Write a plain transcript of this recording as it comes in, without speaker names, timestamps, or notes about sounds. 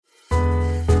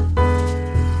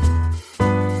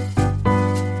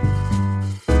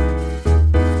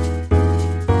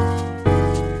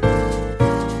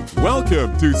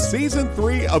to Season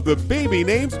 3 of the Baby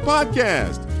Names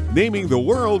Podcast, naming the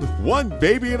world one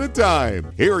baby at a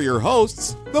time. Here are your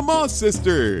hosts, the Moss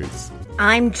Sisters.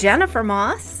 I'm Jennifer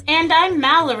Moss. And I'm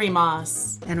Mallory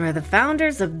Moss. And we're the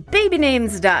founders of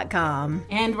BabyNames.com.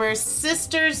 And we're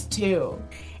sisters too.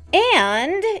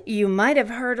 And you might have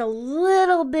heard a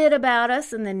little bit about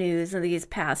us in the news in these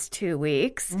past 2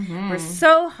 weeks. We're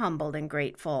so humbled and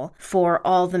grateful for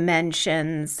all the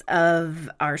mentions of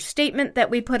our statement that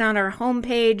we put on our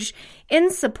homepage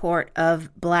in support of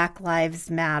Black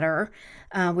Lives Matter.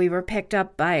 We were picked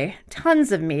up by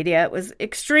tons of media. It was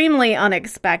extremely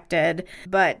unexpected,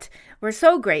 but we're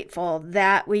so grateful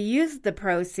that we used the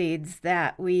proceeds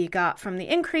that we got from the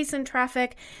increase in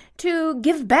traffic to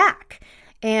give back.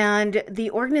 And the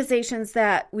organizations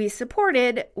that we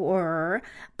supported were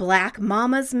Black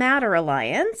Mamas Matter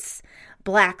Alliance,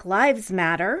 Black Lives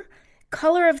Matter,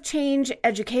 Color of Change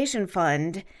Education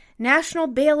Fund, National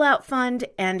Bailout Fund,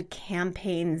 and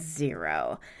Campaign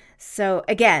Zero. So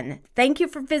again, thank you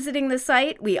for visiting the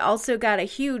site. We also got a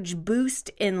huge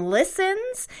boost in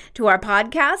listens to our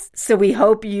podcast. So we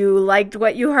hope you liked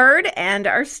what you heard and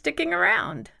are sticking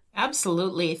around.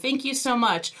 Absolutely. Thank you so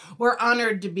much. We're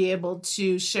honored to be able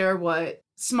to share what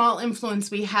small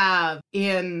influence we have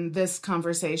in this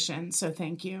conversation. So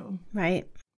thank you. Right.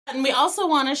 And we also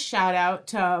want to shout out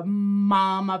to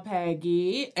Mama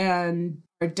Peggy and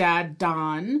our dad,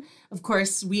 Don. Of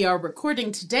course, we are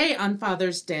recording today on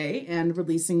Father's Day and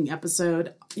releasing the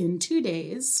episode in 2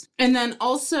 days. And then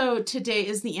also today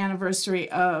is the anniversary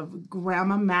of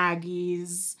Grandma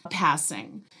Maggie's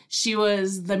passing. She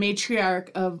was the matriarch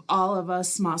of all of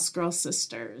us Moss Girl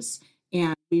sisters,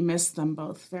 and we miss them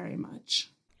both very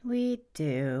much. We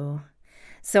do.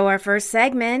 So our first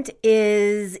segment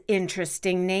is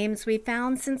interesting names we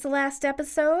found since the last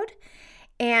episode.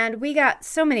 And we got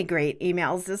so many great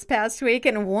emails this past week,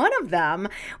 and one of them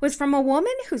was from a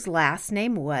woman whose last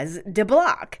name was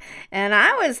DeBlock. And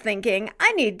I was thinking,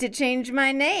 I need to change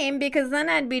my name because then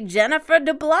I'd be Jennifer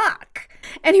DeBlock.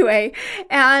 Anyway,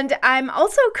 and I'm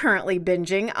also currently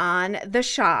binging on The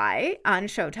Chi on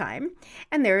Showtime,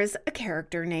 and there's a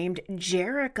character named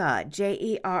Jerrika,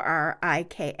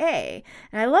 Jerrika.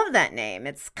 And I love that name.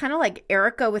 It's kind of like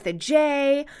Erica with a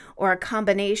J, or a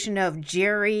combination of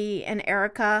Jerry and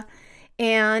Erica,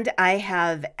 and I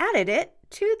have added it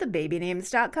to the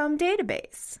BabyNames.com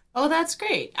database. Oh, that's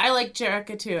great. I like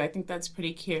Jerrika too. I think that's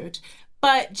pretty cute.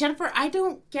 But Jennifer, I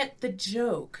don't get the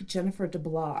joke, Jennifer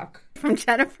DeBlock. From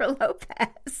Jennifer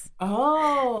Lopez.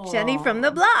 Oh. Jenny from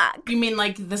the block. You mean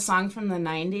like the song from the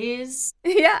 90s?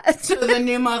 Yes. So the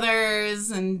new mothers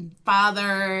and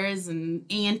fathers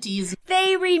and aunties.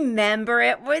 They remember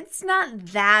it. It's not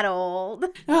that old.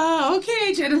 Oh,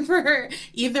 okay, Jennifer.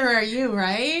 Either are you,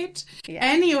 right? Yeah.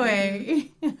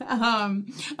 Anyway,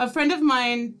 a friend of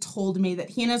mine told me that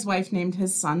he and his wife named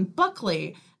his son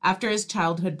Buckley after his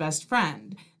childhood best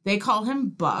friend. They call him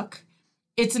Buck.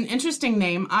 It's an interesting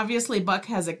name. Obviously, Buck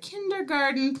has a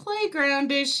kindergarten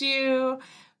playground issue,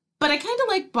 but I kind of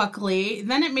like Buckley.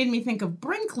 Then it made me think of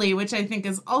Brinkley, which I think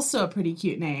is also a pretty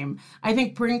cute name. I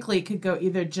think Brinkley could go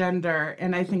either gender,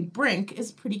 and I think Brink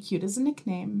is pretty cute as a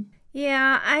nickname.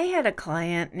 Yeah, I had a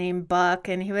client named Buck,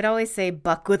 and he would always say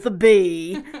Buck with a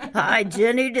B. Hi,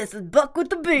 Jenny, this is Buck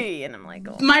with a B. And I'm like,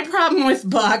 oh. My problem with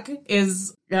Buck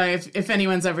is, if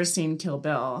anyone's ever seen Kill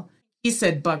Bill, he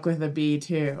said Buck with a B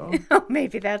too. Oh,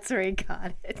 maybe that's where he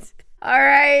got it. All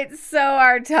right, so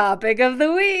our topic of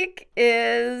the week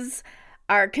is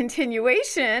our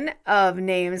continuation of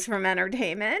names from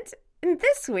entertainment. And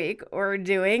this week, we're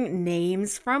doing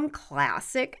names from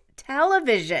classic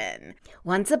television.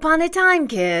 Once upon a time,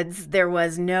 kids, there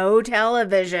was no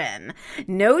television,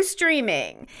 no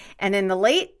streaming. And in the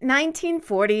late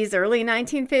 1940s, early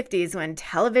 1950s, when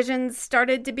televisions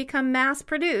started to become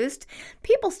mass-produced,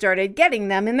 people started getting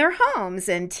them in their homes,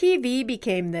 and TV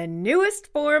became the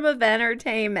newest form of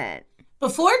entertainment.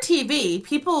 Before TV,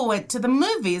 people went to the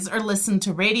movies or listened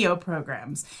to radio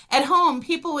programs. At home,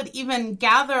 people would even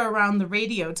gather around the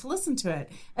radio to listen to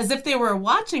it, as if they were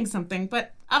watching something,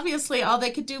 but obviously all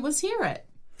they could do was hear it.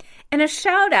 And a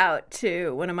shout out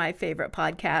to one of my favorite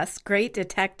podcasts, Great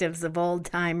Detectives of Old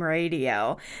Time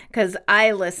Radio, because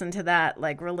I listen to that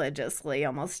like religiously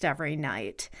almost every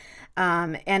night.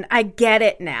 And I get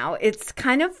it now. It's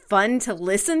kind of fun to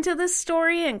listen to the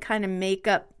story and kind of make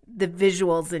up the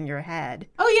visuals in your head.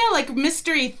 Oh, yeah, like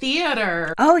Mystery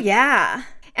Theater. Oh, yeah.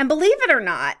 And believe it or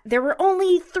not, there were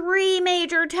only 3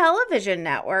 major television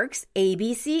networks,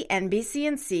 ABC, NBC,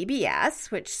 and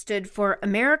CBS, which stood for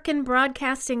American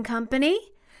Broadcasting Company,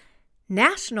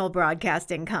 National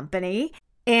Broadcasting Company,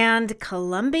 and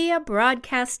Columbia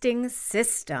Broadcasting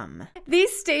System.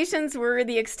 These stations were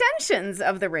the extensions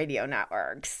of the radio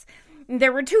networks.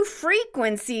 There were 2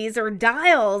 frequencies or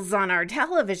dials on our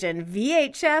television,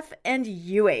 VHF and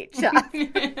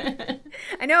UHF.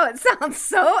 I know it sounds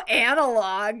so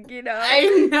analog, you know.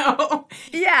 I know.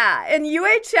 Yeah, and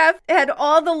UHF had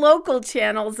all the local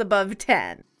channels above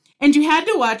 10. And you had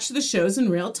to watch the shows in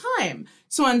real time.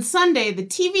 So on Sunday, the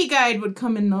TV guide would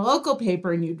come in the local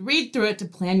paper and you'd read through it to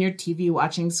plan your TV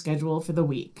watching schedule for the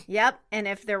week. Yep, and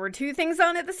if there were 2 things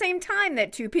on at the same time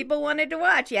that 2 people wanted to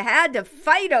watch, you had to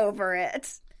fight over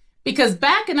it. Because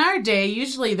back in our day,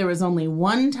 usually there was only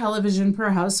 1 television per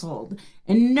household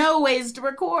and no ways to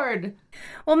record.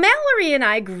 Well, Mallory and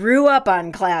I grew up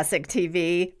on classic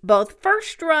TV, both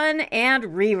first run and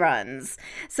reruns.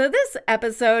 So this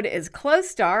episode is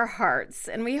close to our hearts,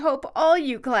 and we hope all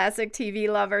you classic TV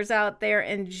lovers out there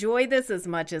enjoy this as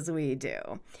much as we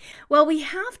do. Well, we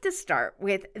have to start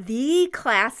with the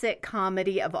classic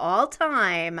comedy of all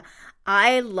time,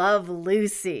 I Love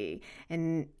Lucy,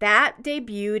 and that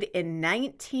debuted in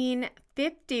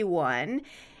 1951,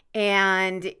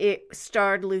 and it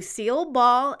starred Lucille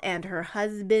Ball and her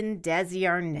husband Desi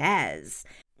Arnaz.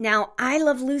 Now, I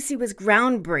Love Lucy was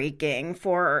groundbreaking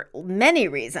for many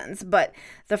reasons, but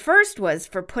the first was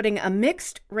for putting a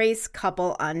mixed-race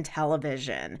couple on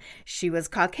television. She was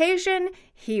Caucasian,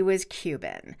 he was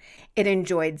Cuban. It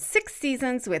enjoyed 6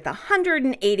 seasons with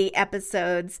 180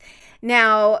 episodes.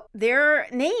 Now, their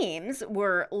names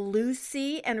were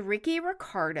Lucy and Ricky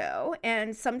Ricardo,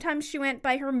 and sometimes she went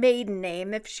by her maiden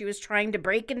name if she was trying to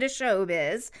break into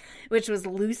showbiz, which was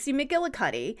Lucy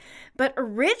McGillicuddy. But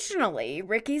originally,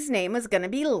 Ricky's name was going to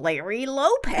be Larry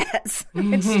Lopez,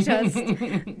 which just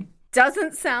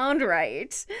doesn't sound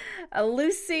right.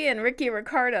 Lucy and Ricky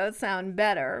Ricardo sound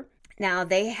better. Now,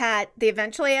 they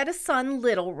eventually had a son,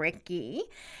 Little Ricky,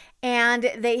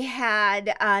 and they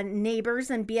had neighbors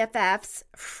and BFFs,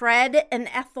 Fred and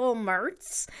Ethel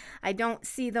Mertz. I don't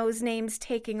see those names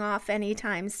taking off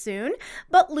anytime soon,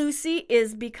 but Lucy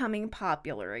is becoming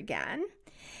popular again.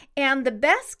 And the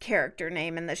best character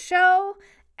name in the show,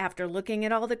 after looking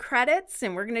at all the credits,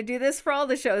 and we're going to do this for all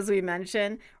the shows we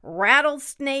mention,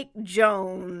 Rattlesnake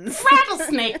Jones.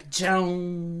 Rattlesnake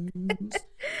Jones.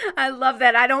 I love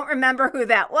that. I don't remember who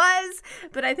that was,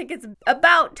 but I think it's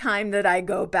about time that I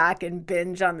go back and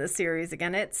binge on the series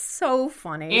again. It's so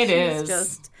funny.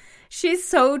 She's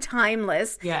so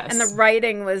timeless. Yes. And the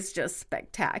writing was just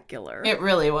spectacular. It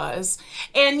really was.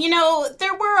 And, you know,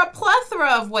 there were a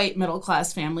plethora of white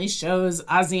middle-class family shows,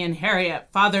 Ozzie and Harriet,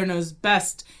 Father Knows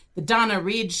Best, The Donna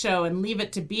Reed Show, and Leave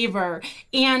It to Beaver.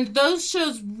 And those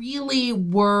shows really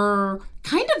were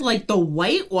kind of like the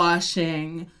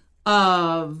whitewashing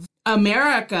of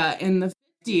America in the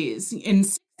 50s and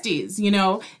 60s. You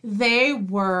know, they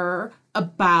were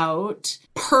about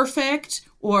perfect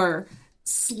or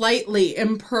slightly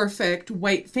imperfect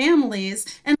white families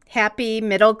and happy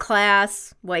middle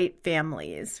class white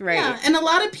families, right? Yeah, and a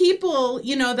lot of people,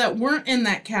 you know, that weren't in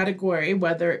that category,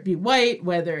 whether it be white,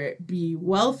 whether it be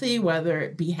wealthy, whether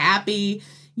it be happy,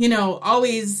 you know,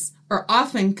 always or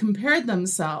often compared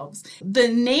themselves. The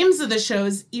names of the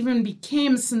shows even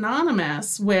became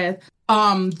synonymous with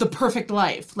the perfect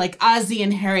life, like Ozzie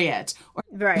and Harriet or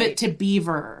Leave It to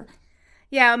Beaver.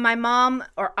 Yeah, my mom,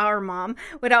 or our mom,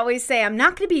 would always say, I'm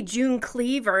not going to be June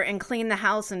Cleaver and clean the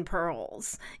house in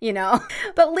pearls, you know?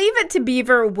 But Leave It to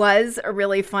Beaver was a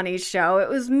really funny show. It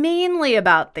was mainly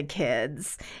about the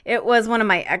kids. It was one of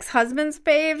my ex-husband's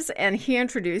faves, and he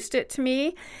introduced it to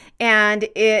me. And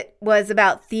it was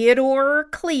about Theodore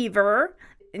Cleaver,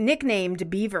 nicknamed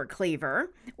Beaver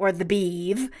Cleaver, or the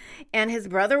Beeve, and his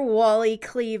brother Wally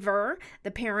Cleaver. The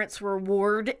parents were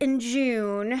Ward and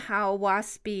June. How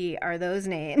waspy are those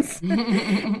names?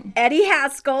 Eddie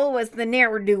Haskell was the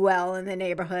ne'er-do-well in the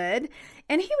neighborhood,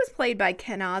 and he was played by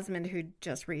Ken Osmond, who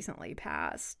just recently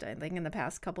passed, I think in the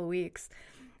past couple weeks.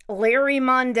 Larry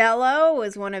Mondello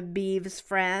was one of Beeve's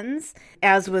friends,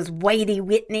 as was Whitey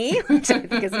Whitney, which I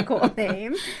think is a cool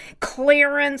name.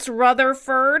 Clarence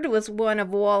Rutherford was one of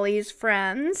Wally's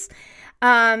friends.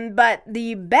 But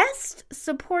the best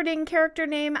supporting character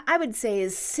name, I would say,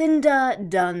 is Cinda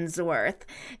Dunsworth.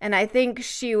 And I think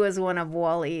she was one of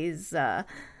Wally's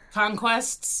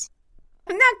conquests.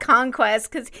 Not conquest,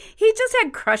 because he just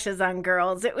had crushes on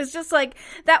girls. It was just like,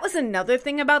 that was another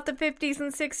thing about the 50s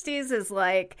and 60s is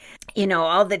like, you know,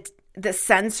 all the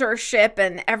censorship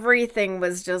and everything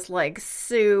was just like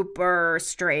super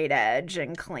straight edge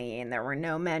and clean. There were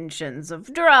no mentions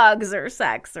of drugs or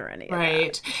sex or anything.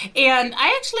 Right. And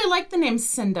I actually like the name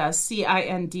Cinda,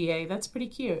 Cinda. That's pretty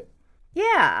cute.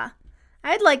 Yeah.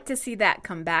 I'd like to see that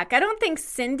come back. I don't think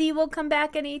Cindy will come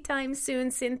back anytime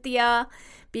soon, Cynthia,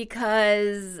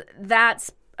 because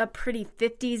that's a pretty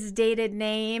 50s dated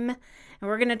name. And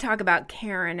we're going to talk about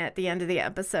Karen at the end of the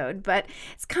episode, but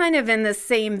it's kind of in the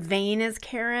same vein as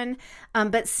Karen.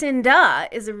 But Cinda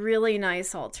is a really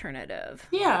nice alternative.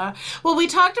 Yeah. Well, we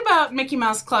talked about Mickey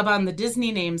Mouse Club on the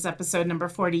Disney Names episode number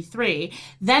 43.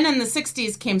 Then in the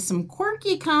 60s came some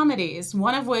quirky comedies,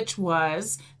 one of which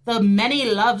was The Many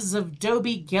Loves of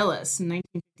Dobie Gillis in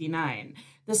 1959.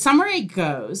 The summary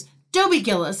goes, Dobie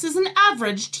Gillis is an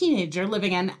average teenager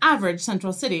living in average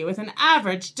Central City with an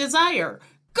average desire.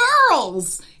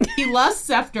 Girls! He lusts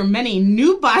after many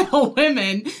nubile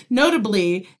women,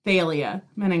 notably Thalia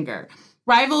Menninger.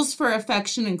 Rivals for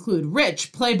affection include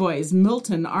rich playboys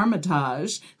Milton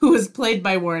Armitage, who is played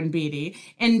by Warren Beatty,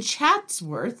 and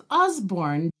Chatsworth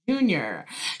Osborne Jr.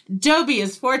 Dobie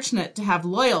is fortunate to have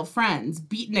loyal friends,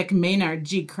 Beatnik Maynard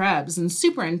G. Krebs and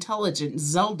super intelligent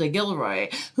Zelda Gilroy,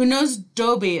 who knows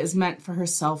Dobie is meant for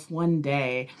herself one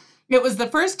day. It was the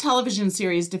first television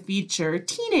series to feature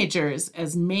teenagers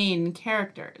as main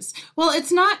characters. Well,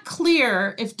 it's not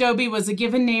clear if Dobie was a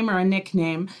given name or a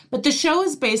nickname, but the show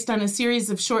is based on a series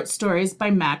of short stories by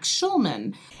Max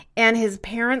Schulman. And his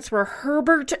parents were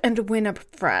Herbert and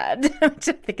Winifred, which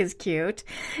I think is cute.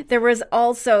 There was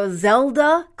also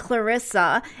Zelda,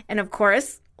 Clarissa, and of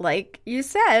course, like you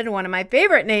said, one of my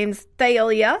favorite names,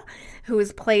 Thalia, who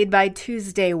was played by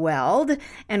Tuesday Weld.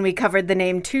 And we covered the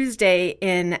name Tuesday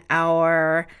in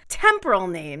our temporal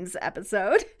names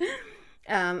episode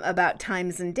about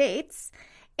times and dates.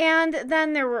 And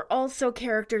then there were also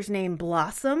characters named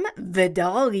Blossom,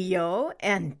 Vidalio,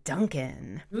 and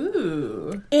Duncan.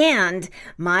 Ooh. And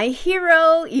my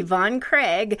hero, Yvonne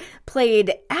Craig,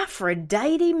 played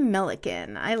Aphrodite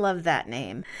Milliken. I love that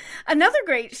name. Another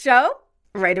great show,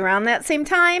 right around that same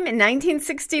time, in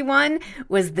 1961,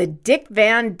 was The Dick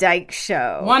Van Dyke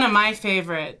Show. One of my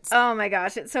favorites. Oh my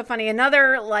gosh, it's so funny.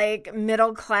 Another like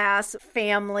middle class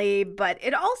family, but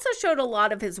it also showed a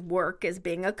lot of his work as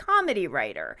being a comedy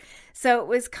writer. So it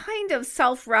was kind of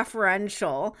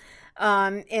self-referential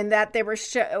in that they were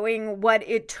showing what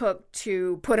it took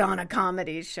to put on a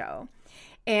comedy show.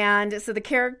 And so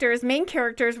the main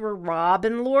characters were Rob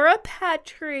and Laura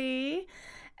Petrie,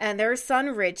 and their son,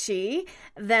 Richie.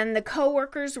 Then the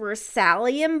co-workers were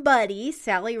Sally and Buddy,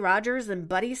 Sally Rogers and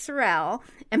Buddy Sorrell.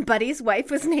 And Buddy's wife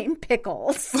was named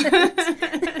Pickles.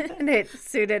 And it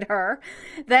suited her.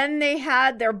 Then they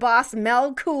had their boss,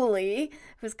 Mel Cooley,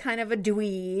 who was kind of a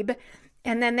dweeb.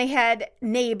 And then they had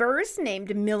neighbors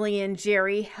named Millie and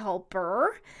Jerry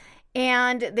Helper.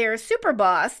 And their super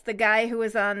boss, the guy who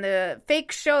was on the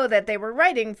fake show that they were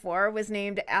writing for, was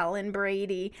named Alan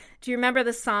Brady. Do you remember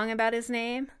the song about his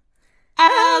name?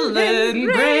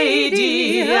 Alan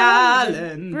Brady,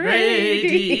 Alan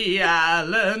Brady,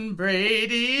 Alan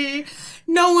Brady.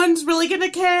 No one's really going to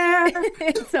care.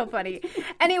 It's so funny.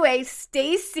 Anyway,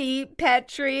 Stacy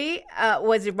Petrie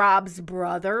was Rob's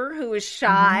brother who was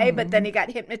shy, but then he got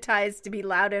hypnotized to be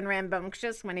loud and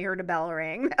rambunctious when he heard a bell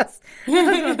ring. That was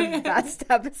one of the best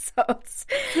episodes.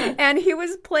 And he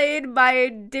was played by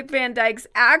Dick Van Dyke's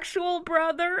actual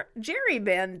brother, Jerry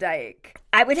Van Dyke.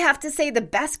 I would have to say the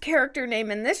best character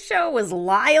name in this show was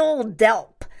Lyle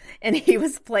Delp. And he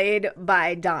was played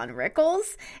by Don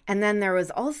Rickles. And then there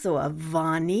was also a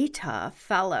Vonita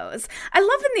Fellows. I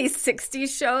love in these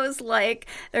 60s shows, like,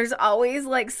 there's always,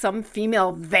 like, some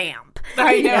female vamp.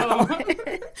 I know.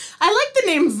 I like the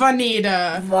name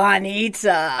Vonita.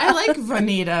 Vonita. I like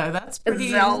Vonita. That's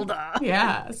pretty. Zelda.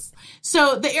 Yes.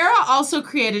 So the era also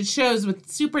created shows with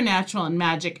supernatural and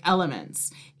magic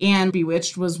elements. And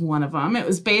Bewitched was one of them. It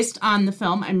was based on the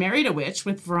film I Married a Witch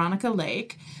with Veronica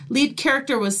Lake. Lead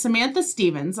character was Samantha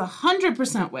Stevens,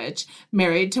 100% witch,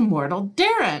 married to mortal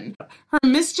Darren. Her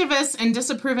mischievous and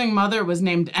disapproving mother was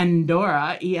named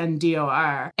Endora,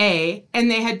 E-N-D-O-R-A, and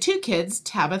they had 2 kids,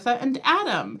 Tabitha and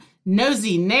Adam.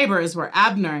 Nosy neighbors were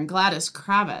Abner and Gladys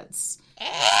Kravitz.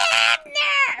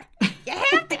 Abner! You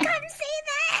have to come see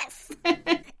this!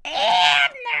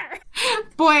 Abner!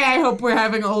 Boy, I hope we're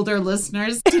having older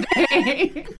listeners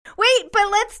today. Wait,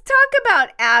 but let's talk about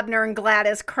Abner and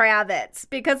Gladys Kravitz,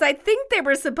 because I think they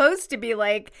were supposed to be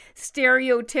like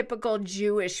stereotypical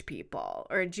Jewish people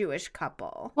or a Jewish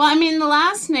couple. Well, I mean, the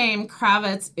last name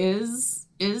Kravitz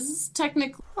is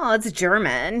technically... Well, it's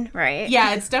German, right?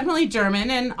 Yeah, it's definitely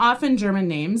German, and often German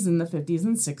names in the 50s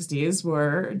and 60s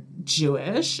were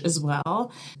Jewish as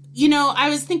well. You know, I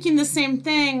was thinking the same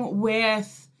thing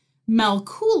with Mel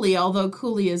Cooley, although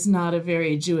Cooley is not a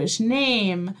very Jewish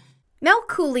name. Mel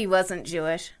Cooley wasn't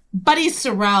Jewish. Buddy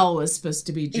Sorrell was supposed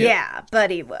to be Jewish. Yeah,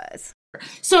 Buddy was.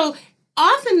 So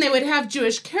often they would have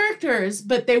Jewish characters,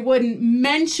 but they wouldn't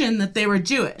mention that they were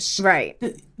Jewish. Right.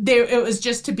 It was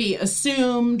just to be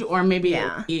assumed, or maybe it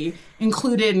would be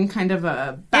included in kind of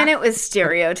a... And it was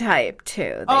stereotyped,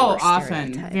 too.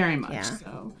 Often. Very much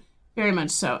so. Very much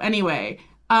so. Anyway,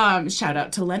 shout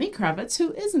out to Lenny Kravitz,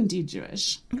 who is indeed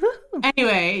Jewish. Woo-hoo.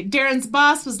 Anyway, Darren's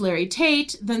boss was Larry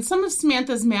Tate. Then some of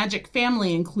Samantha's magic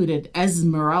family included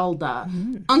Esmeralda,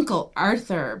 Uncle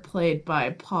Arthur, played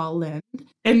by Paul Lynde,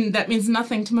 and that means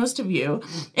nothing to most of you,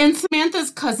 and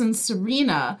Samantha's cousin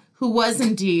Serena, who was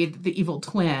indeed the evil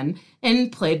twin,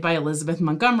 and played by Elizabeth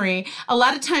Montgomery. A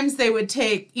lot of times they would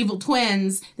take evil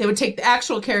twins, they would take the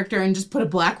actual character and just put a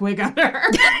black wig on her.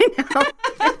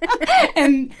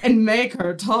 and make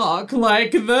her talk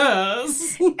like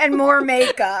this. And more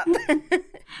makeup.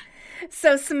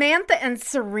 So Samantha and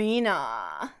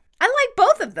Serena. I like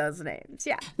both of those names,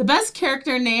 yeah. The best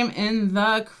character name in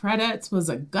the credits was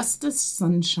Augustus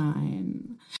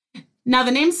Sunshine. Now,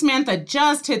 the name Samantha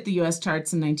just hit the U.S.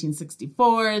 charts in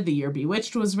 1964, the year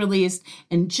Bewitched was released,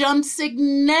 and jumped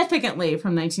significantly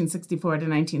from 1964 to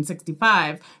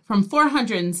 1965, from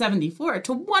 474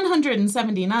 to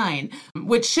 179,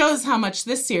 which shows how much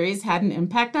this series had an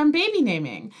impact on baby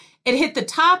naming. It hit the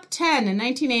top 10 in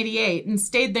 1988 and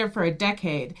stayed there for a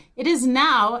decade. It is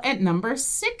now at number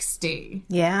 60.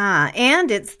 Yeah,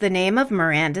 and it's the name of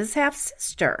Miranda's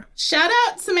half-sister. Shout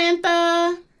out,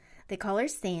 Samantha! They call her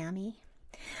Sammy.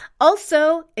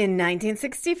 Also, in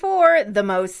 1964, the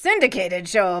most syndicated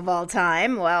show of all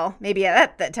time, well, maybe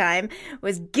at that time,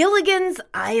 was Gilligan's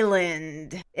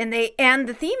Island. And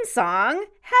the theme song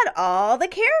had all the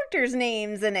characters'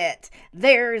 names in it.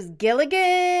 There's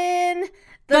Gilligan,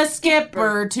 the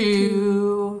skipper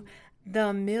too,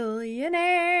 the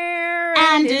millionaire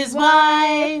and his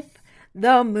wife,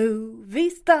 the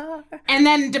movie star. And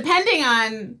then depending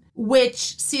on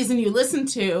which season you listen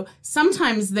to,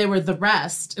 sometimes they were the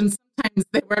rest, and sometimes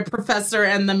they were Professor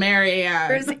and the Mary Ann.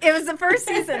 It was the first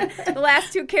season. The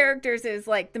last two characters is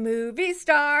like the movie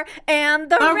star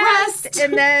and the rest.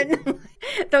 And then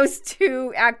those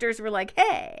two actors were like,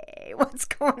 hey, what's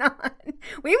going on?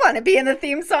 We want to be in the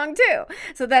theme song too.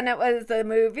 So then it was the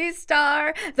movie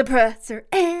star, the Professor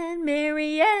and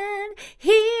Mary Ann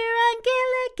here on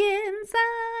Gilligan's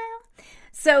Isle.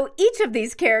 So each of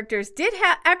these characters did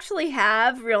actually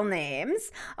have real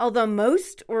names, although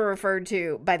most were referred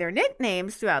to by their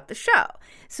nicknames throughout the show.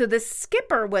 So the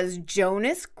skipper was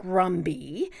Jonas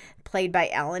Grumby, played by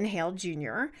Alan Hale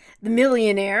Jr. The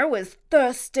millionaire was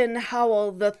Thurston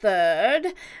Howell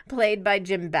III, played by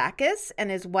Jim Backus, and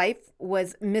his wife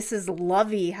was Mrs.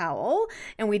 Lovey Howell,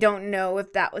 and we don't know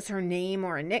if that was her name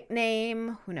or a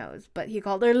nickname, who knows, but he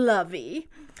called her Lovey.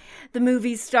 The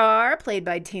movie star, played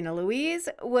by Tina Louise,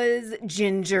 was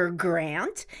Ginger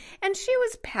Grant, and she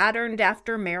was patterned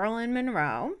after Marilyn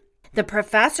Monroe. The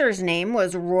professor's name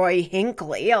was Roy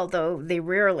Hinckley, although they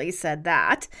rarely said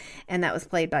that, and that was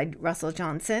played by Russell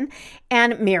Johnson.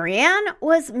 And Marianne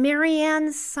was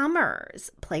Marianne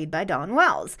Summers, played by Dawn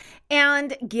Wells.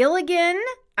 And Gilligan,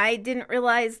 I didn't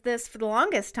realize this for the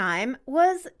longest time,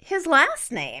 was his last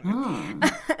name.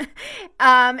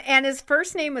 And his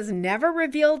first name was never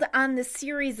revealed on the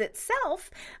series itself,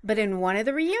 but in one of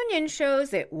the reunion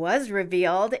shows it was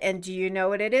revealed. And do you know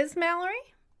what it is, Mallory?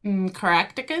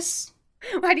 Caractacus?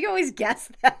 Why do you always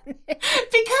guess that?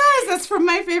 Because that's from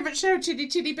my favorite show, Chitty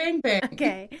Chitty Bang Bang.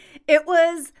 Okay. It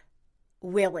was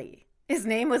Willie. His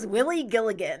name was Willie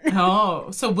Gilligan. Oh,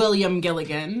 so William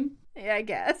Gilligan. Yeah, I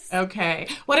guess. Okay.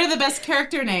 What are the best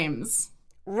character names?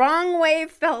 Wrong Way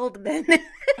Feldman.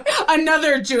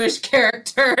 Another Jewish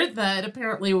character that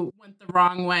apparently went the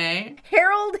wrong way.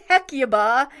 Harold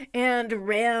Hecuba and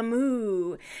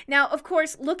Ramu. Now, of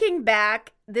course, looking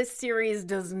back, this series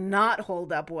does not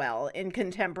hold up well in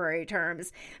contemporary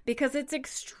terms because it's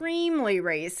extremely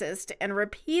racist and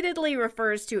repeatedly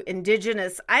refers to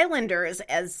indigenous islanders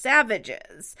as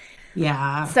savages.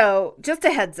 Yeah. So just a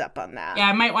heads up on that. Yeah,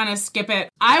 I might want to skip it.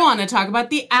 I want to talk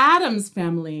about the Addams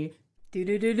Family.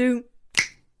 Do-do-do-do.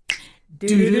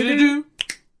 Do-do-do-do.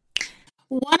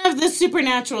 One of the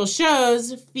supernatural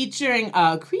shows featuring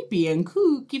a creepy and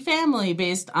kooky family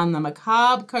based on the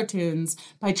macabre cartoons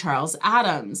by Charles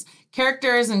Addams.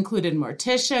 Characters included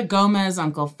Morticia, Gomez,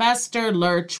 Uncle Fester,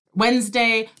 Lurch,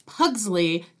 Wednesday,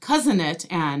 Pugsley, Cousinet,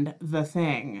 and The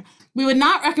Thing. We would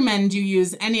not recommend you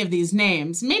use any of these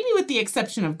names, maybe with the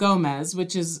exception of Gomez,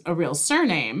 which is a real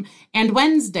surname, and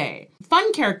Wednesday.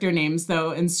 Fun character names,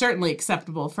 though, and certainly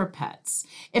acceptable for pets.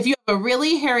 If you have a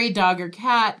really hairy dog or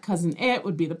cat, Cousin It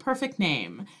would be the perfect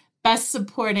name. Best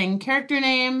supporting character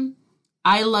name,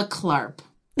 Isla Clarp.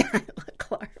 Isla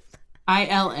Clarp.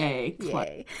 ILA.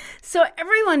 Yay. So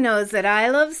everyone knows that I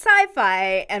love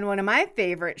sci-fi, and one of my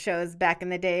favorite shows back in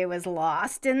the day was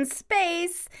Lost in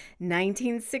Space,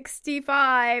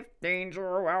 1965.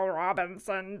 Danger, Will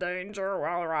Robinson, danger,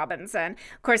 Will Robinson.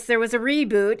 Of course, there was a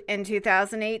reboot in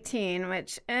 2018,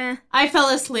 which, I fell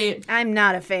asleep. I'm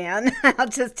not a fan. I'll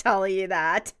just tell you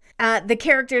that. The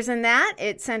characters in that,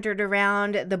 it centered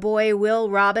around the boy Will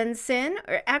Robinson,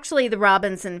 or actually the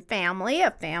Robinson family,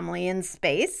 a family in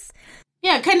space.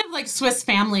 Yeah, kind of like Swiss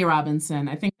Family Robinson.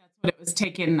 I think that's what it was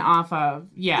taken off of.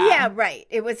 Yeah. Yeah, right.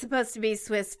 It was supposed to be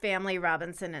Swiss Family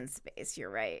Robinson in space. You're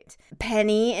right.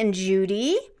 Penny and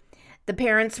Judy. The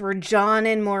parents were John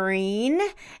and Maureen.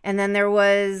 And then there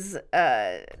was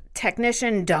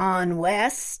technician Don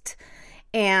West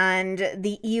and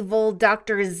the evil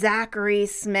Dr. Zachary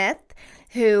Smith,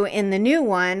 who in the new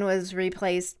one was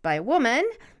replaced by a woman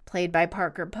played by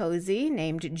Parker Posey,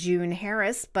 named June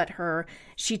Harris, but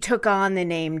she took on the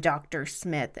name Dr.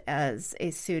 Smith as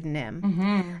a pseudonym.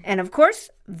 Mm-hmm. And of course,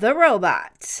 the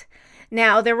robot.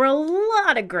 Now, there were a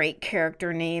lot of great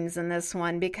character names in this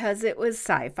one because it was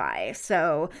sci-fi.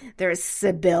 So there's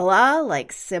Sibylla,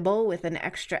 like Sybil with an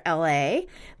extra L-A,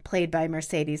 played by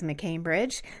Mercedes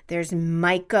McCambridge. There's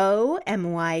Myko,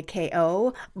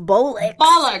 M-Y-K-O,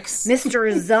 Bollocks,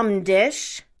 Mr.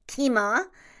 Zumdish, Kima,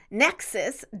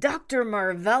 Nexus, Dr.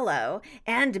 Marvello,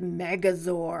 and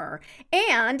Megazord.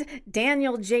 And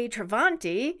Daniel J.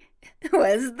 Travanti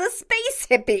was the space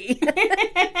hippie.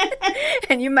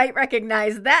 And you might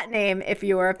recognize that name if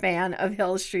you were a fan of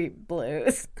Hill Street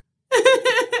Blues.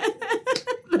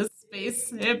 The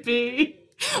space hippie.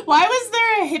 Why was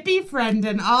there a hippie friend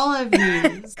in all of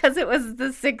these? Because it was the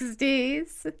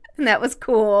 60s, and that was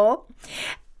cool.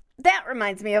 That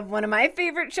reminds me of one of my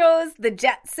favorite shows, The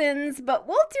Jetsons, but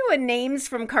we'll do a names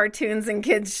from cartoons and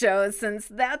kids show since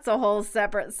that's a whole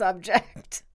separate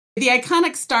subject. The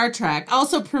iconic Star Trek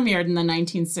also premiered in the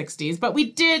 1960s, but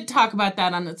we did talk about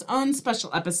that on its own special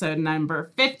episode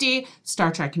number 50,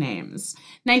 Star Trek Names.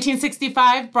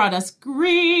 1965 brought us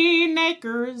Green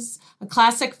Acres, a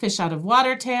classic fish out of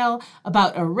water tale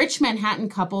about a rich Manhattan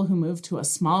couple who moved to a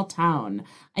small town,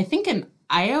 I think in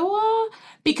Iowa,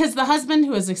 because the husband,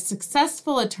 who is a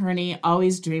successful attorney,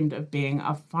 always dreamed of being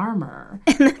a farmer.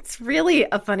 And that's really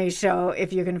a funny show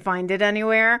if you can find it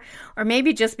anywhere. Or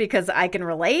maybe just because I can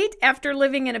relate after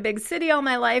living in a big city all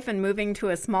my life and moving to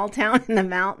a small town in the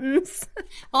mountains.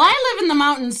 Well, I live in the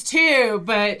mountains too,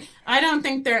 but I don't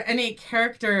think there are any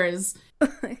characters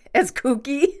as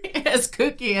kooky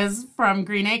as from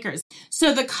Green Acres.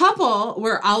 So the couple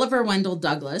were Oliver Wendell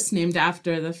Douglas, named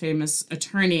after the famous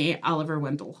attorney Oliver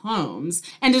Wendell Holmes,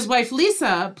 and his wife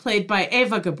Lisa, played by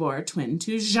Ava Gabor, twin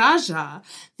to Zsa Zsa.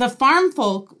 The farm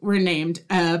folk were named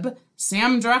Ebb,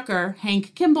 Sam Drucker,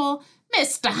 Hank Kimball,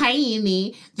 Mr.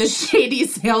 Heine, the shady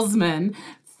salesman,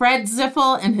 Fred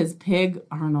Ziffel, and his pig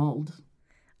Arnold.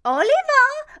 Oliver!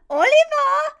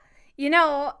 You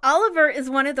know, Oliver is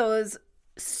one of those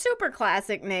super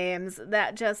classic names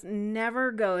that just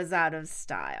never goes out of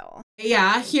style.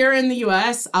 Yeah, here in the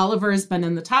U.S., Oliver has been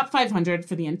in the top 500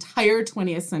 for the entire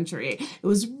 20th century. It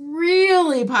was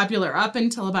really popular up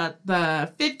until about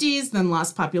the 50s, then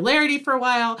lost popularity for a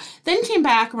while, then came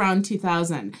back around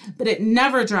 2000, but it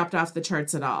never dropped off the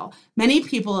charts at all. Many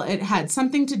people, it had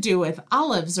something to do with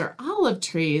olives or olive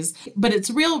trees, but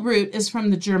its real root is from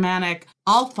the Germanic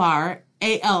Alfar,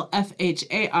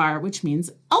 A-L-F-H-A-R, which means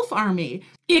elf army.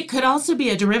 It could also be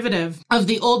a derivative of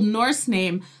the Old Norse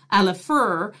name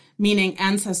Alifur, meaning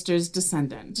ancestor's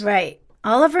descendant. Right.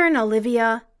 Oliver and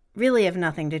Olivia really have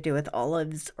nothing to do with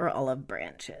olives or olive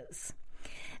branches.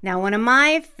 Now, one of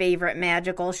my favorite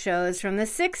magical shows from the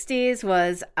 60s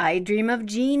was I Dream of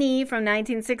Jeannie from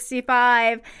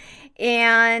 1965.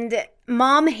 And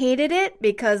Mom hated it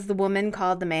because the woman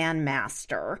called the man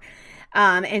master.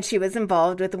 And she was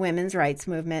involved with the women's rights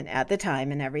movement at the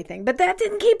time and everything. But that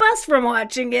didn't keep us from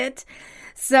watching it.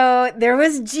 So there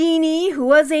was Jeannie, who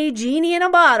was a genie in a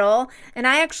bottle. And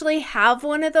I actually have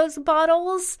one of those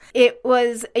bottles. It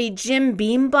was a Jim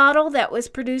Beam bottle that was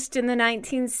produced in the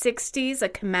 1960s, a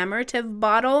commemorative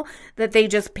bottle that they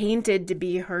just painted to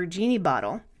be her genie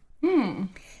bottle.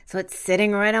 So it's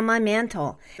sitting right on my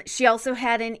mantle. She also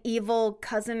had an evil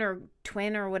cousin or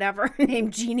twin or whatever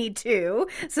named Jeannie too.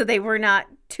 So they were not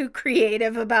too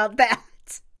creative about that.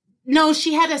 No,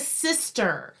 she had a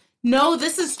sister. No,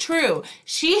 this is true.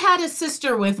 She had a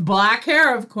sister with black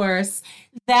hair, of course,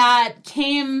 that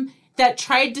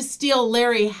tried to steal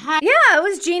Larry Hagg. Yeah, it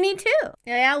was Jeannie too.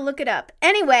 Yeah, I'll look it up.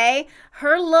 Anyway,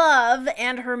 her love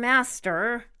and her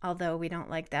master although we don't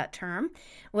like that term,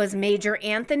 was Major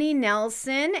Anthony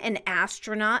Nelson, an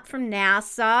astronaut from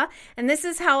NASA. And this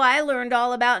is how I learned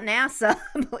all about NASA,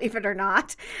 believe it or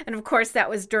not. And of course, that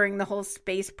was during the whole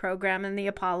space program and the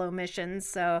Apollo missions,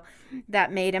 so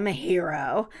that made him a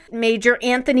hero. Major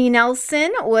Anthony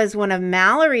Nelson was one of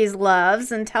Mallory's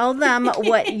loves, and tell them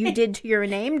what you did to your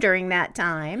name during that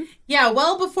time. Yeah,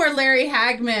 well before Larry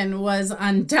Hagman was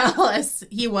on Dallas,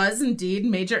 he was indeed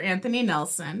Major Anthony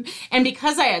Nelson. And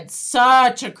because I had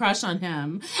such a crush on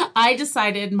him, I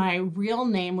decided my real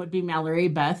name would be Mallory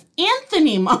Beth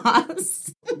Anthony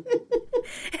Moss.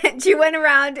 And you went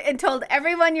around and told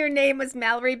everyone your name was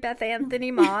Mallory Beth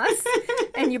Anthony Moss,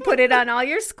 and you put it on all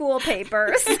your school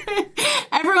papers.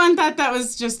 Everyone thought that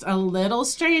was just a little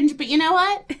strange, but you know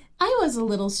what? I was a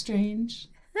little strange.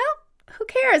 Well, who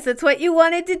cares? It's what you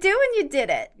wanted to do, and you did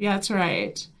it. Yeah, that's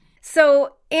right.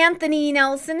 So Anthony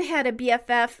Nelson had a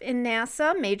BFF in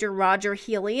NASA, Major Roger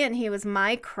Healy, and he was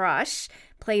my crush,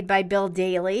 played by Bill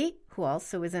Daly, who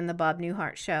also was in the Bob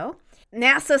Newhart Show.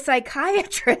 NASA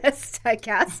psychiatrist, I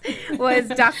guess, was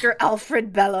Dr.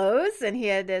 Alfred Bellows, and he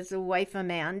had his wife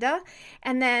Amanda.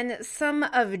 And then some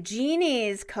of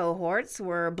Jeannie's cohorts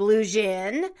were Blue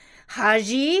Jin,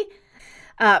 Haji,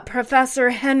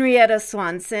 Professor Henrietta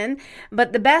Swanson,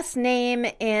 but the best name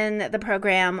in the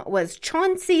program was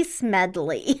Chauncey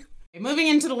Smedley. Moving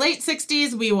into the late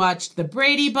 60s, we watched The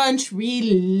Brady Bunch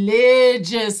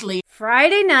religiously.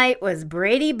 Friday night was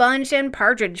Brady Bunch and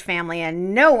Partridge Family,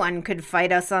 and no one could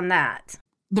fight us on that.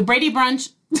 The Brady Bunch...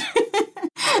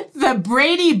 The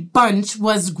Brady Bunch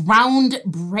was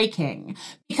groundbreaking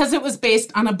because it was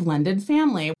based on a blended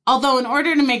family. Although in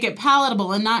order to make it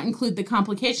palatable and not include the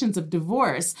complications of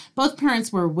divorce, both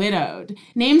parents were widowed.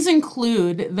 Names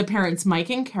include the parents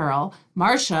Mike and Carol,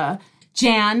 Marcia,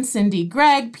 Jan, Cindy,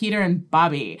 Greg, Peter, and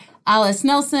Bobby. Alice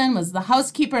Nelson was the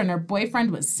housekeeper and her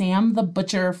boyfriend was Sam the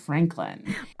Butcher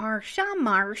Franklin. Marcia.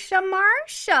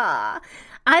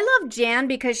 I love Jan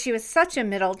because she was such a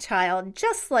middle child,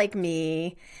 just like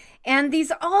me. And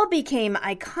these all became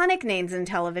iconic names in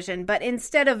television, but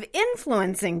instead of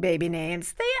influencing baby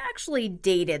names, they actually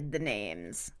dated the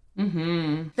names.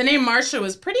 Mm-hmm. The name Marcia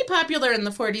was pretty popular in the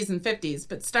 40s and 50s,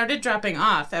 but started dropping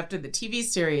off after the TV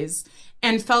series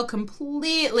and fell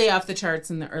completely off the charts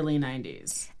in the early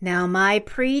 90s. Now, my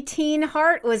preteen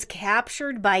heart was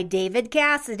captured by David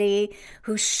Cassidy,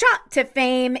 who shot to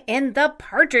fame in The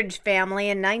Partridge Family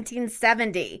in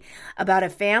 1970, about a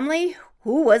family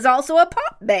who was also a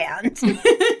pop band.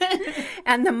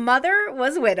 And the mother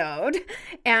was widowed,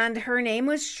 and her name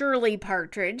was Shirley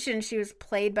Partridge, and she was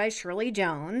played by Shirley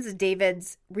Jones,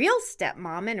 David's real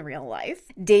stepmom in real life.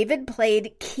 David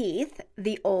played Keith,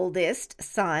 the oldest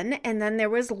son, and then there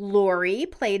was Lori,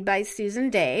 played by Susan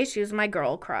Day. She was my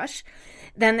girl crush.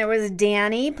 Then there was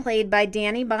Danny, played by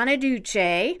Danny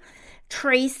Bonaduce,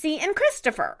 Tracy, and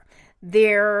Christopher.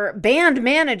 Their band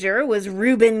manager was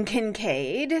Reuben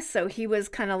Kincaid, so he was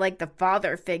kind of like the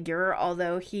father figure,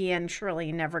 although he and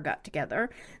Shirley never got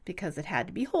together because it had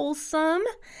to be wholesome.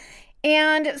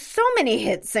 And so many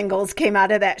hit singles came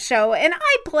out of that show, and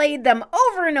I played them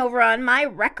over and over on my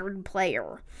record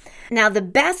player. Now, the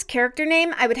best character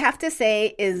name, I would have to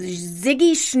say, is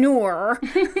Ziggy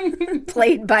Schnur,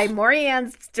 played by Maury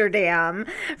Amsterdam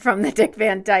from the Dick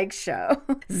Van Dyke Show.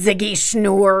 Ziggy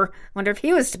Schnur. Wonder if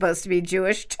he was supposed to be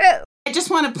Jewish, too. I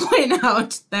just want to point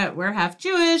out that we're half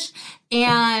Jewish,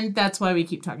 and that's why we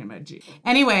keep talking about Jews.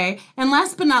 Anyway, and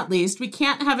last but not least, we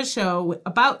can't have a show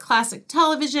about classic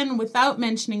television without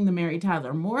mentioning the Mary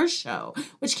Tyler Moore Show,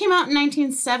 which came out in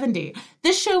 1970.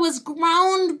 This show was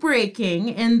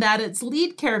groundbreaking in that its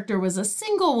lead character was a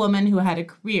single woman who had a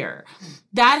career.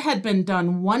 That had been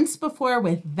done once before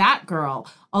with That Girl,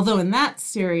 although in that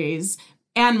series,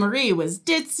 Anne Marie was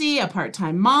ditzy, a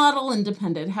part-time model, and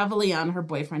depended heavily on her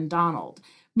boyfriend Donald.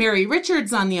 Mary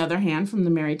Richards, on the other hand, from the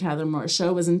Mary Tyler Moore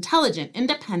Show, was intelligent,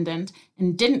 independent,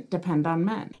 and didn't depend on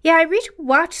men. Yeah, I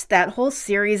rewatched that whole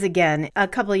series again a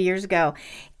couple of years ago,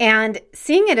 and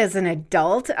seeing it as an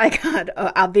adult, I got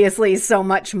obviously so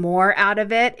much more out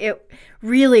of it. It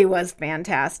really was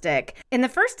fantastic. In the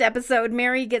first episode,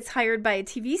 Mary gets hired by a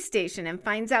TV station and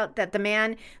finds out that the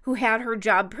man who had her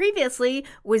job previously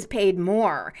was paid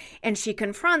more, and she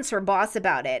confronts her boss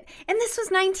about it. And this was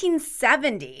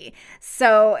 1970.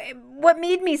 So what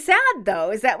made me sad,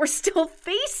 though, is that we're still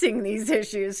facing these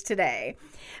issues today.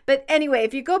 But anyway,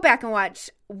 if you go back and watch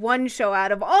one show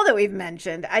out of all that we've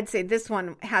mentioned, I'd say this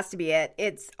one has to be it.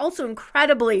 It's also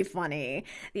incredibly funny.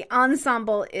 The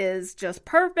ensemble is just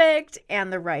perfect,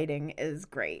 and the writing is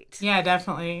great. Yeah,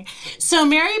 definitely. So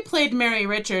Mary played Mary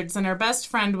Richards, and her best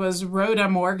friend was Rhoda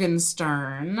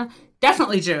Morgenstern.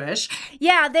 definitely Jewish.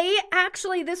 Yeah,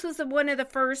 this was one of the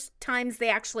first times they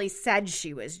actually said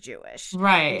she was Jewish.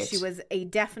 Right. And she was a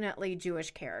definitely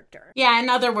Jewish character. Yeah, in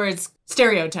other words,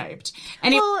 stereotyped.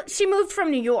 Well, she moved from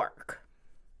New York.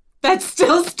 That's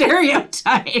still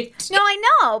stereotyped. No, I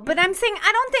know, but I'm saying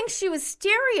I don't think she was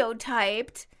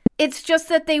stereotyped. It's just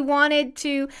that they wanted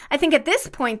to, I think at this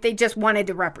point, they just wanted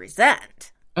to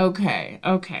represent. Okay.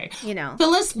 You know.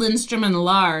 Phyllis Lindstrom and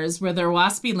Lars were their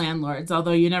waspy landlords,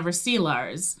 although you never see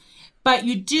Lars. But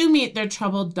you do meet their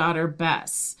troubled daughter,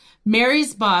 Bess.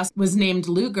 Mary's boss was named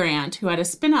Lou Grant, who had a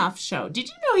spin-off show. Did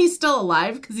you know he's still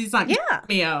alive? Because he's on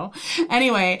Cameo.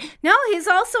 Anyway. No, he's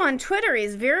also on Twitter.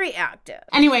 He's very active.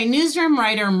 Anyway, newsroom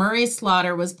writer Murray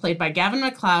Slaughter was played by Gavin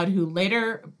MacLeod, who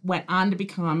later went on to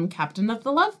become captain of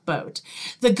the Love Boat.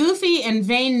 The goofy and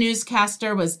vain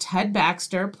newscaster was Ted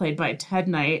Baxter, played by Ted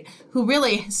Knight, who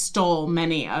really stole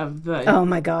many of the... Oh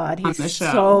my God, he's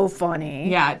so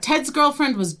funny. Yeah, Ted's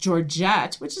girlfriend was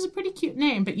Georgette, which is a pretty cute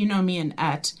name, but you know me and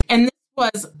Et. And this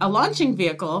was a launching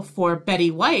vehicle for Betty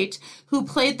White, who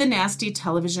played the nasty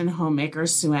television homemaker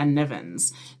Sue Ann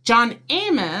Nivens. John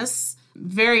Amos,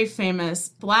 very famous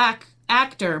black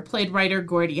actor, played writer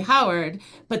Gordie Howard,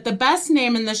 but the best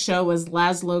name in the show was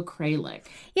Laszlo Kralik.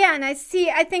 Yeah, and I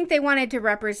think they wanted to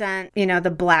represent,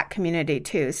 the black community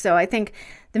too. So I think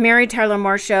the Mary Tyler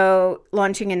Moore Show,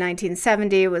 launching in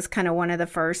 1970, was kind of one of the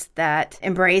first that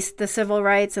embraced the civil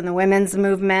rights and the women's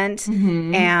movement,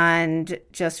 and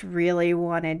just really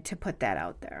wanted to put that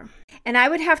out there. And I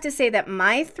would have to say that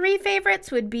my three favorites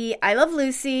would be I Love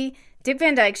Lucy, Dick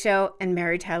Van Dyke Show, and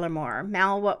Mary Tyler Moore.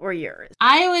 Mal, what were yours?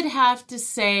 I would have to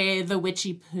say the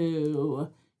Witchy Pooh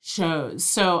shows.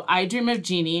 So I Dream of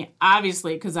Jeannie,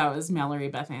 obviously, because I was Mallory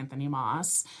Beth Anthony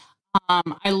Moss.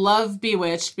 I love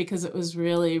Bewitched because it was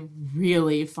really,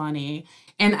 really funny.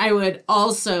 And I would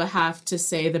also have to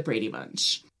say the Brady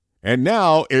Bunch. And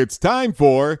now it's time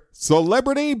for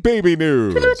Celebrity Baby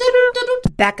News.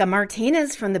 Becca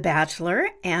Martinez from The Bachelor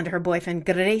and her boyfriend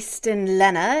Grayston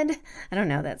Leonard, I don't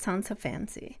know, that sounds so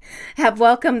fancy, have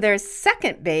welcomed their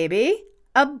second baby,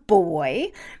 a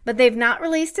boy, but they've not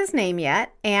released his name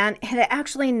yet and had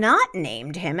actually not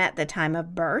named him at the time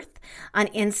of birth. On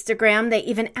Instagram, they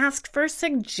even asked for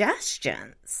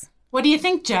suggestions. What do you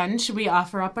think, Jen? Should we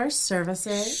offer up our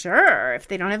services? Sure, if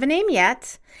they don't have a name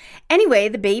yet. Anyway,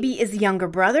 the baby is the younger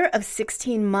brother of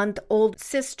 16-month-old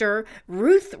sister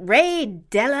Ruth Ray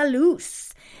Dela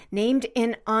Luz, named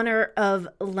in honor of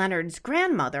Leonard's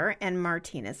grandmother and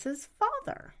Martinez's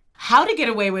father. How to Get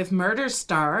Away with Murder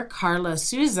star Carla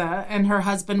Souza and her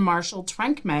husband Marshall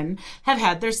Trenkman have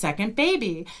had their second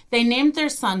baby. They named their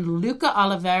son Luca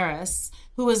Oliveras,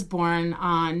 who was born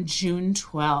on June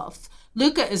 12th.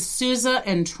 Luca is Souza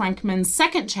and Trenkman's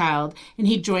second child, and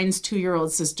he joins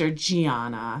 2-year-old sister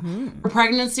Gianna. Her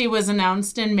pregnancy was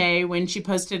announced in May when she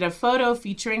posted a photo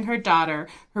featuring her daughter,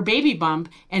 her baby bump,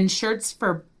 and shirts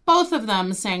for both of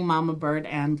them saying Mama Bird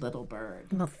and Little Bird.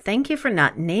 Well, thank you for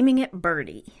not naming it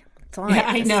Birdie. That's all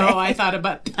I know. Say. I thought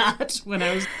about that when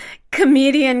I was...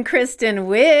 Comedian Kristen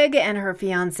Wiig and her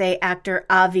fiancé, actor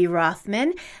Avi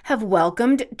Rothman, have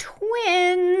welcomed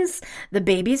twins. The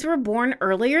babies were born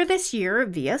earlier this year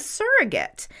via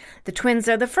surrogate. The twins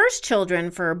are the first children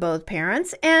for both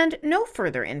parents, and no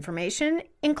further information,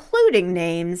 including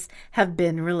names, have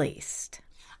been released.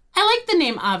 I like the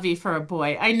name Avi for a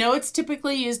boy. I know it's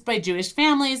typically used by Jewish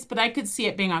families, but I could see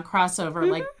it being a crossover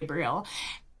like Gabriel.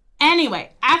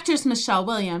 Anyway, actress Michelle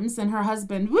Williams and her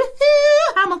husband,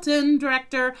 Hamilton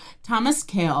director Thomas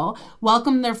Kail,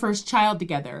 welcomed their first child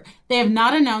together. They have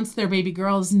not announced their baby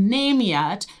girl's name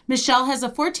yet. Michelle has a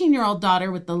 14-year-old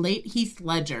daughter with the late Heath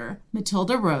Ledger,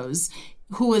 Matilda Rose,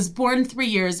 who was born 3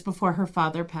 years before her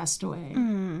father passed away.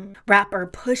 Rapper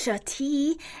Pusha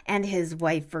T and his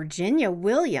wife Virginia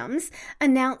Williams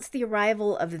announced the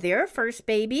arrival of their first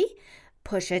baby.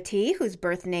 Pusha T, whose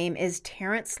birth name is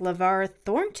Terrence LeVar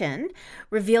Thornton,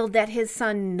 revealed that his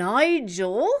son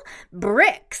Nigel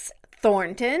Bricks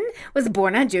Thornton was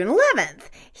born on June 11th.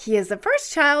 He is the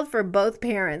first child for both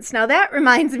parents. Now that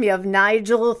reminds me of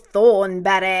Nigel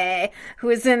Thornberry, who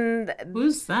was in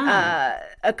Who's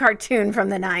that? A cartoon from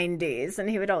the 90s, and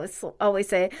he would always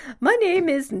say, "My name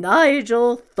is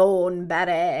Nigel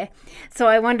Thornberry." So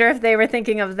I wonder if they were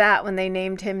thinking of that when they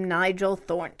named him Nigel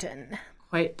Thornton.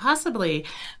 Quite possibly.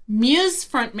 Muse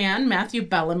frontman Matthew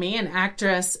Bellamy and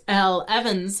actress Elle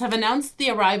Evans have announced the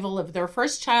arrival of their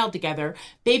first child together,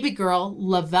 baby girl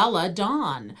Lavella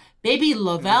Dawn. Baby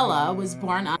Lavella was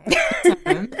born on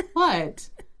 7th. What?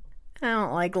 I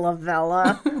don't like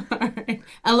Lavella.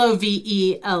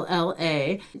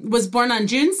 Lovella, was born on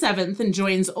June 7th and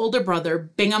joins older brother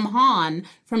Bingham Hahn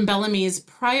from Bellamy's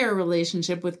prior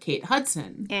relationship with Kate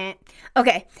Hudson.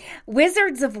 Okay.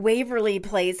 Wizards of Waverly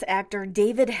Place actor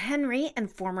David Henry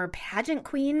and former pageant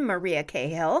queen Maria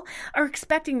Cahill are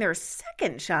expecting their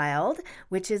second child,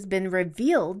 which has been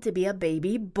revealed to be a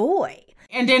baby boy.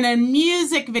 And in a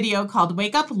music video called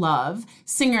Wake Up Love,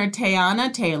 singer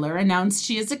Teyana Taylor announced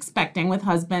she is expecting with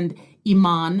husband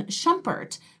Iman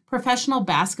Shumpert, professional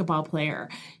basketball player.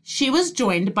 She was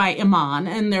joined by Iman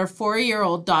and their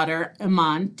 4-year-old daughter,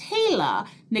 Iman Taylor,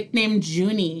 nicknamed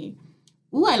Junie.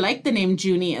 Ooh, I like the name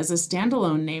Junie as a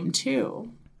standalone name,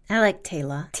 too. I like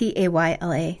Taylor.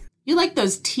 Tayla. You like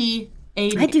those T-A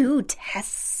names? I do.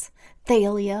 Tess,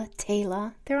 Thalia,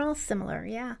 Taylor. They're all similar,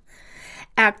 yeah.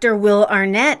 Actor Will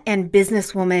Arnett and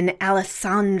businesswoman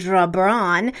Alessandra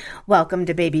Braun welcomed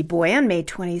a baby boy on May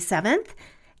 27th.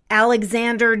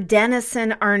 Alexander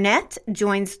Dennison Arnett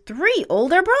joins 3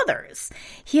 older brothers.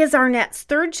 He is Arnett's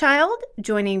 3rd child,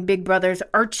 joining big brothers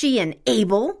Archie,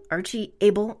 Abel,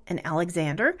 and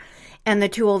Alexander. And the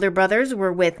 2 older brothers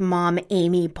were with mom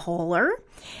Amy Poehler.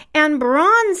 And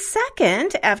Braun's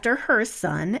 2nd after her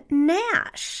son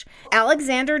Nash.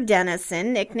 Alexander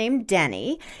Dennison, nicknamed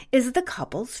Denny, is the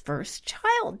couple's first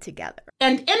child together.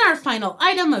 And in our final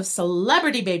item of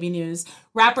celebrity baby news,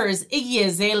 rappers Iggy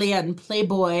Azalea and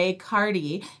Playboy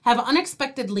Cardi have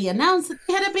unexpectedly announced that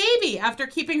they had a baby after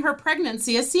keeping her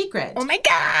pregnancy a secret. Oh my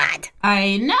God!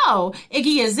 I know.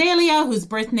 Iggy Azalea, whose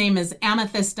birth name is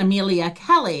Amethyst Amelia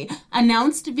Kelly,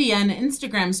 announced via an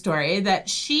Instagram story that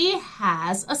she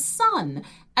has a son.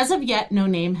 As of yet, no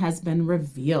name has been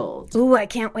revealed. Ooh, I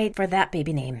can't wait for that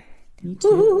baby name. Me too.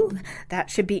 Ooh, that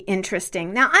should be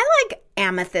interesting. Now, I like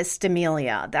Amethyst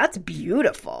Amelia. That's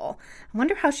beautiful. I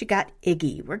wonder how she got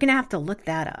Iggy. We're going to have to look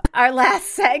that up. Our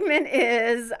last segment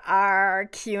is our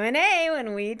Q&A,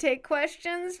 when we take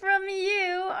questions from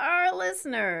you, our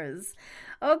listeners.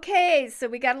 Okay, so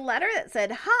we got a letter that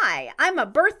said, "Hi, I'm a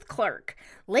birth clerk.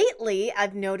 Lately,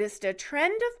 I've noticed a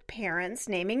trend of parents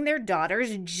naming their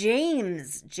daughters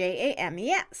James,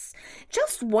 James.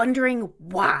 Just wondering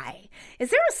why. Is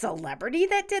there a celebrity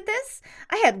that did this?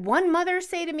 I had one mother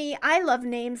say to me, I love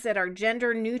names that are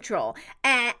gender neutral.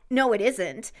 No, it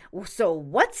isn't. So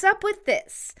what's up with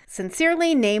this?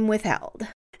 Sincerely, name withheld."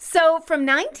 So from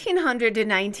 1900 to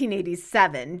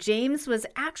 1987, James was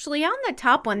actually on the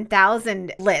top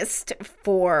 1,000 list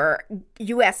for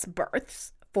U.S.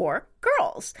 births for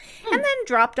girls, and then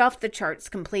dropped off the charts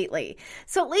completely.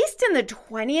 So at least in the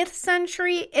 20th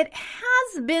century, it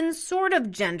has been sort of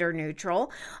gender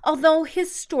neutral, although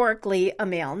historically a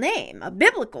male name, a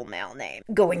biblical male name,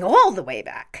 going all the way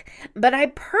back. But I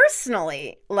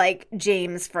personally like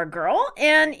James for girl,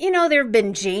 and there have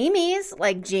been Jamies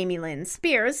like Jamie Lynn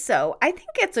Spears, so I think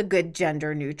it's a good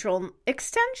gender neutral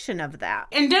extension of that.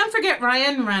 And don't forget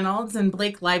Ryan Reynolds and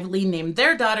Blake Lively named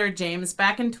their daughter James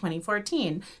back in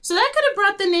 2014. So that could have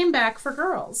brought the name back for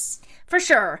girls. For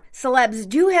sure, celebs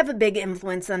do have a big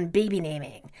influence on baby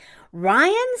naming.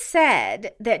 Ryan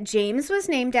said that James was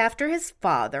named after his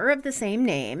father of the same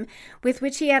name, with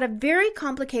which he had a very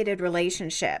complicated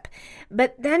relationship.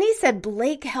 But then he said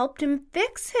Blake helped him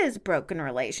fix his broken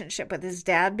relationship with his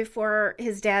dad before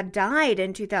his dad died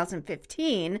in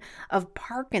 2015 of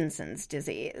Parkinson's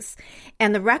disease.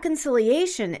 And the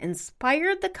reconciliation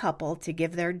inspired the couple to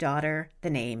give their daughter the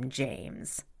name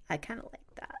James. I kind of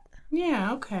like that.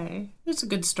 Yeah, okay. There's a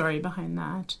good story behind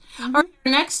that. Mm-hmm. Our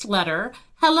next letter.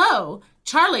 Hello,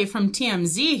 Charlie from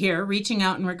TMZ here, reaching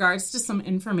out in regards to some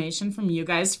information from you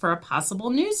guys for a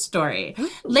possible news story. Ooh.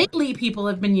 Lately, people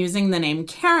have been using the name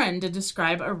Karen to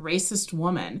describe a racist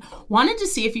woman. Wanted to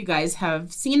see if you guys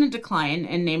have seen a decline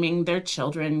in naming their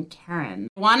children Karen.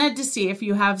 Wanted to see if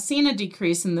you have seen a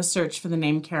decrease in the search for the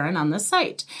name Karen on the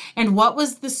site. And what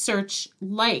was the search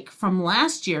like from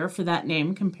last year for that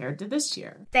name compared to this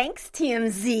year? Thanks,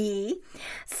 TMZ.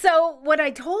 So what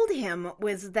I told him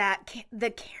was that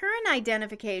the Karen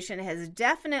identification has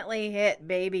definitely hit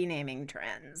baby naming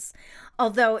trends.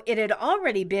 Although it had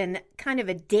already been kind of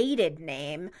a dated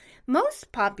name,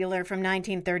 most popular from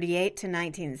 1938 to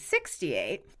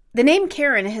 1968, the name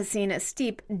Karen has seen a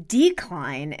steep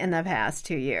decline in the past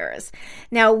 2 years.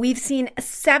 Now, we've seen a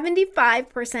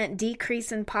 75%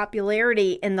 decrease in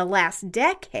popularity in the last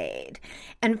decade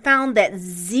and found that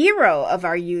 0 of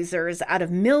our users out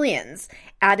of millions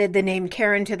added the name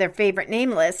Karen to their favorite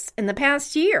name lists in the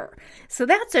past year. So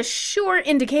that's a sure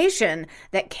indication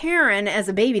that Karen as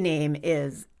a baby name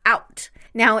is out.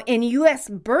 Now, in U.S.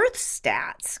 birth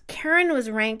stats, Karen was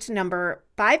ranked number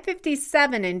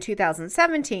 557 in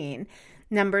 2017,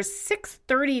 number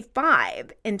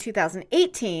 635 in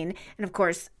 2018. And of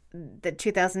course, the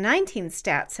 2019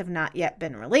 stats have not yet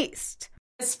been released.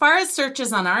 As far as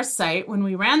searches on our site, when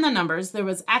we ran the numbers, there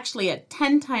was actually a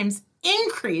 10 times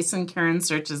increase in Karen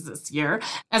searches this year,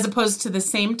 as opposed to the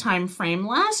same time frame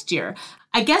last year.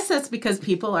 I guess that's because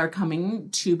people are coming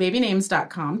to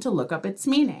babynames.com to look up its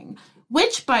meaning,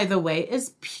 which, by the way,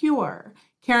 is pure.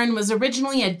 Karen was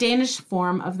originally a Danish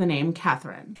form of the name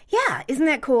Catherine. Yeah, isn't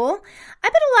that cool? I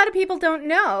bet a lot of people don't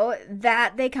know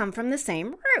that they come from the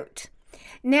same root.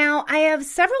 Now, I have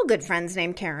several good friends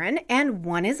named Karen, and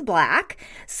one is Black,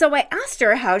 so I asked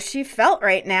her how she felt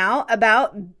right now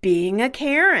about being a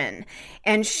Karen.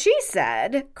 And she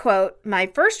said, quote, "My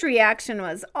first reaction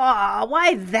was, aw,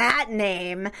 why that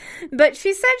name?" But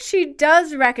she said she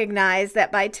does recognize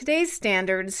that by today's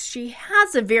standards, she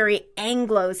has a very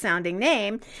Anglo-sounding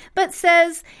name, but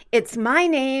says, "It's my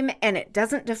name and it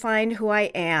doesn't define who I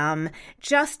am,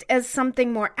 just as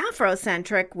something more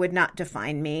Afrocentric would not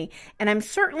define me, and I'm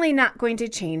certainly not going to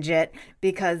change it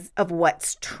because of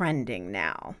what's trending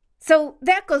now." So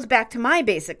that goes back to my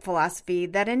basic philosophy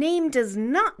that a name does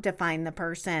not define the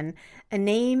person. A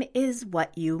name is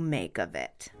what you make of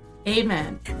it.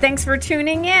 Amen. Thanks for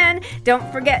tuning in.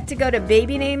 Don't forget to go to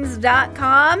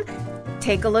babynames.com,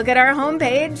 take a look at our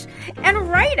homepage,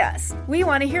 and write us. We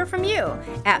want to hear from you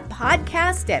at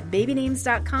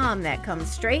podcast@babynames.com. That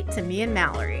comes straight to me and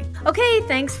Mallory. Okay,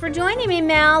 thanks for joining me,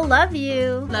 Mal. Love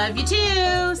you. Love you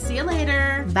too. See you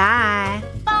later. Bye.